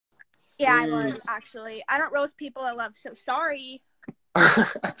Yeah, I was, actually. I don't roast people I love, so sorry.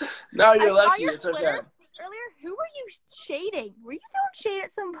 No, you're I saw lucky. your It's Twitter okay. earlier. Who were you shading? Were you throwing shade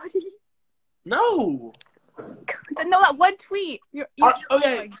at somebody? No. No, that one tweet. Okay, oh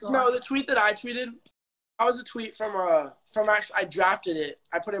my God. no, the tweet that I tweeted, that was a tweet from actually, I drafted it.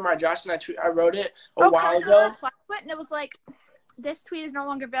 I put it in my drafts and I wrote it a while ago. And it was like, this tweet is no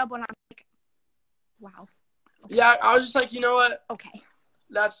longer available, and I'm like, wow. Okay. Yeah, I was just like, you know what? Okay.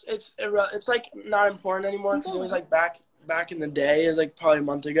 It's like not important anymore because it was like back in the day. It was like probably a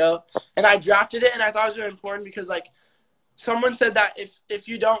month ago, and I drafted it and I thought it was really important because like someone said that if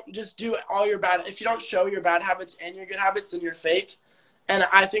you don't just do if you don't show your bad habits and your good habits, then you're fake, and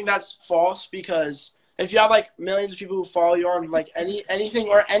I think that's false because if you have like millions of people who follow you on like anything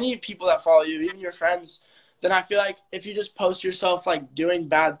or any people that follow you, even your friends, then I feel like if you just post yourself like doing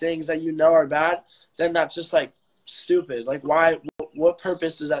bad things that you know are bad, then that's just like stupid. Like why? What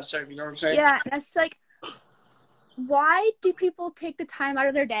purpose does that serve? You know what I'm saying? Yeah, that's like, why do people take the time out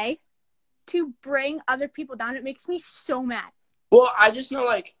of their day to bring other people down? It makes me so mad. Well, I just know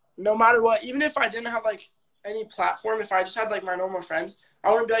like no matter what, even if I didn't have like any platform, if I just had like my normal friends,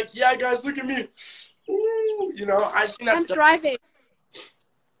 I wouldn't be like, yeah, guys, look at me. Ooh, you know, I just think that's dumb. Thriving.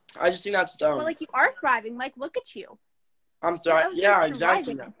 I just think that's dumb. Well, like, you are thriving. Like, look at you. I'm thriving. Yeah,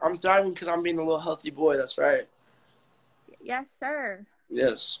 exactly. I'm thriving because I'm being a little healthy boy. That's right. Yes, sir.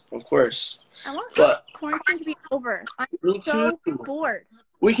 Yes, of course. I want But quarantine to be over. I'm so bored.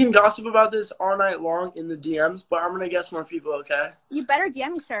 We can gossip about this all night long in the DMs, but I'm going to guess more people, okay? You better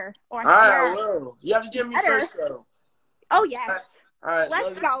DM me, sir. Or all right, I will. You have to DM me first, though. Oh, yes. All right.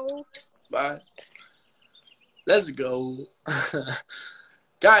 Let's go. Bye. Let's go.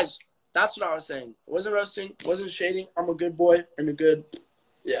 Guys, that's what I was saying. Wasn't roasting, wasn't shading. I'm a good boy and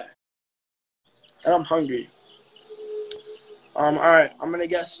yeah. And I'm hungry. All right, I'm going to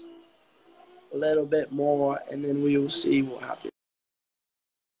guess a little bit more, and then we will see what happens.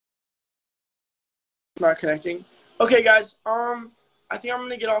 It's not connecting. Okay, guys. I think I'm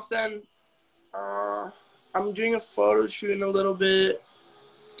going to get off then. I'm doing a photo shoot in a little bit.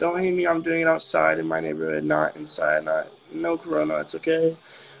 Don't hate me. I'm doing it outside in my neighborhood, not inside. No corona. It's okay.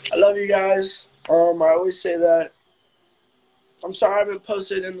 I love you guys. I always say that. I'm sorry I haven't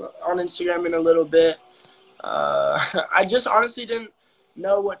posted on Instagram in a little bit. I just honestly didn't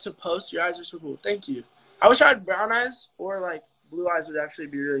know what to post. Your eyes are so cool. Thank you. I wish I had brown eyes or like blue eyes would actually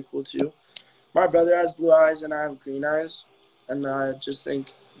be really cool too. My brother has blue eyes and I have green eyes, and I just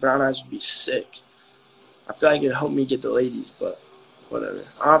think brown eyes would be sick. I feel like it'd help me get the ladies, but whatever.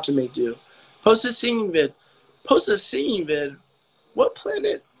 I'll have to make do. Post a singing vid. Post a singing vid. What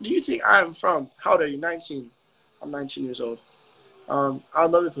planet do you think I'm from? How old are you? 19. I'm 19 years old.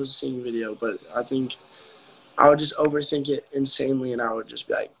 I'd love to post a singing video, but I think I would just overthink it insanely, and I would just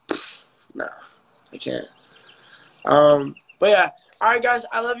be like, nah, I can't. But yeah. All right, guys,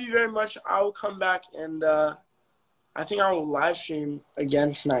 I love you very much. I will come back, and I think I will live stream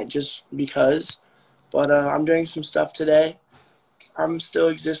again tonight just because. But I'm doing some stuff today. I'm still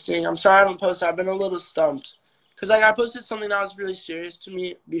existing. I'm sorry I haven't posted. I've been a little stumped. Because like, I posted something that was really serious to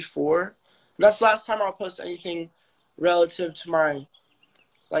me before. And that's the last time I'll post anything relative to my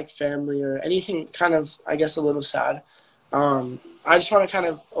like family or anything kind of, I guess, a little sad. I just want to kind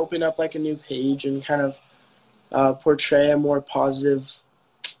of open up like a new page and kind of portray a more positive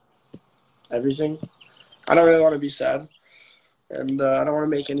everything. I don't really want to be sad. And I don't want to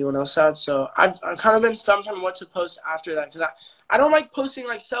make anyone else sad. So I've kind of been stumped on what to post after that. Because I don't like posting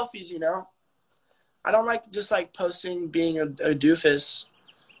like selfies, you know. I don't like just like posting being a doofus.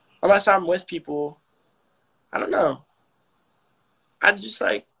 Unless I'm with people. I don't know. I just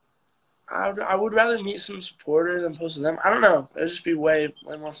like, I would rather meet some supporters than post with them. I don't know. It'd just be way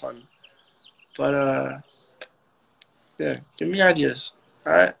more fun. But, yeah, give me ideas.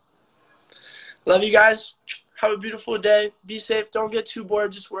 All right. Love you guys. Have a beautiful day. Be safe. Don't get too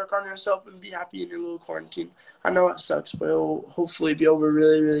bored. Just work on yourself and be happy in your little quarantine. I know it sucks, but it will hopefully be over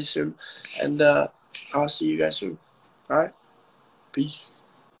really, really soon. And I'll see you guys soon. All right? Peace.